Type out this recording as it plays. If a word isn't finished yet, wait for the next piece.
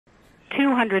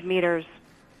200 meters,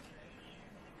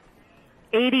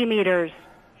 80 meters,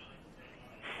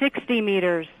 60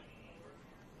 meters,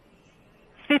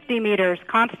 50 meters,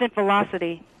 constant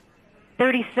velocity,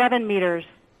 37 meters.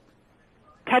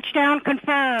 Touchdown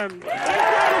confirmed.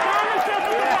 Inside is on the surface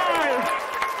of Mars.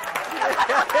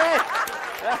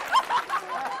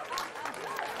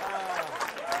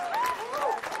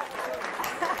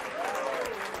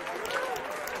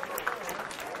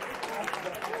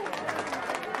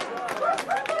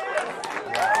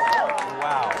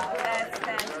 Wow. That's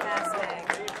fantastic.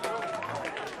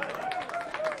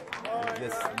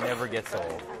 This never gets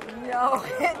old. No,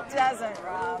 it doesn't,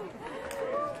 Rob.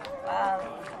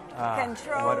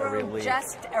 Control room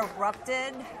just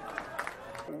erupted.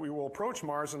 We will approach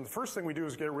Mars, and the first thing we do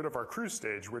is get rid of our cruise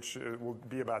stage, which will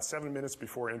be about 7 minutes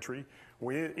before entry.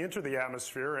 We enter the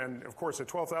atmosphere, and of course, at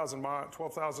 12,000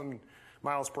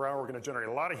 miles per hour, we're going to generate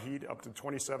a lot of heat, up to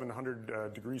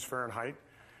 2,700 degrees Fahrenheit.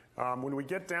 When we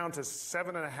get down to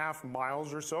 7.5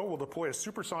 miles or so, we'll deploy a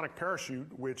supersonic parachute,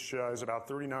 which is about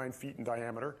 39 feet in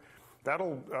diameter.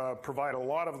 That'll provide a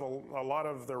lot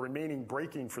of the remaining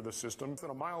braking for the system.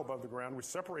 Then a mile above the ground, we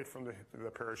separate from the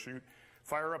parachute,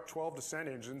 fire up 12 descent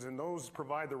engines, and those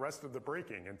provide the rest of the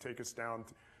braking and take us down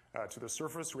to the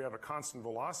surface. We have a constant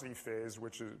velocity phase,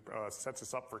 which sets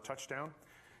us up for touchdown.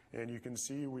 And you can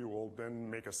see we will then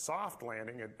make a soft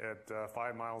landing at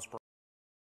 5 miles per hour.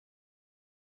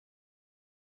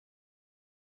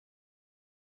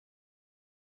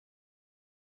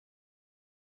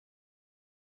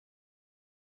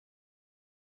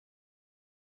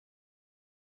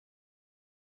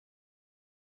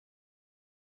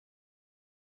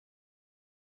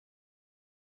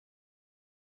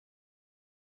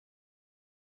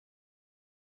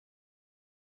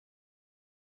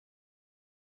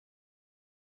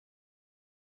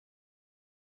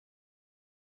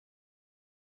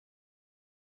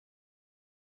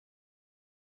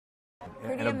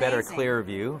 And a better, clearer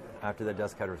view after the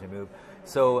dust cutter is removed.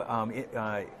 So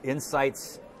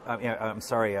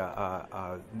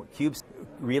Cube's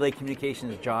relay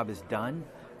communications job is done.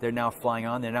 They're now flying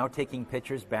on. They're now taking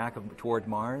pictures back toward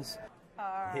Mars. All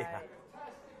right.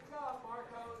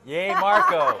 Yeah. Yay,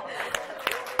 Marco.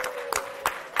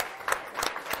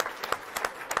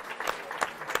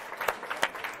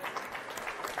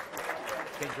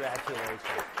 Congratulations.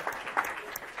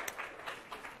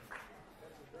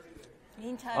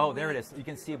 Oh, there it is. You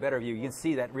can see a better view. You can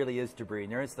see that really is debris.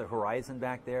 And there's the horizon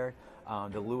back there,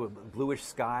 the bluish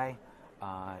sky.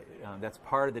 That's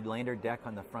part of the lander deck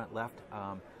on the front left.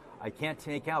 I can't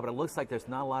make out, but it looks like there's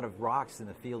not a lot of rocks in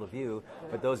the field of view.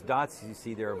 But those dots you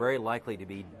see there are very likely to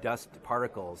be dust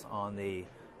particles on the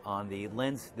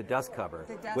lens, the dust cover,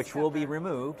 which will be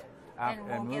removed.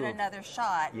 And we'll get another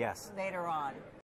shot yes. later on.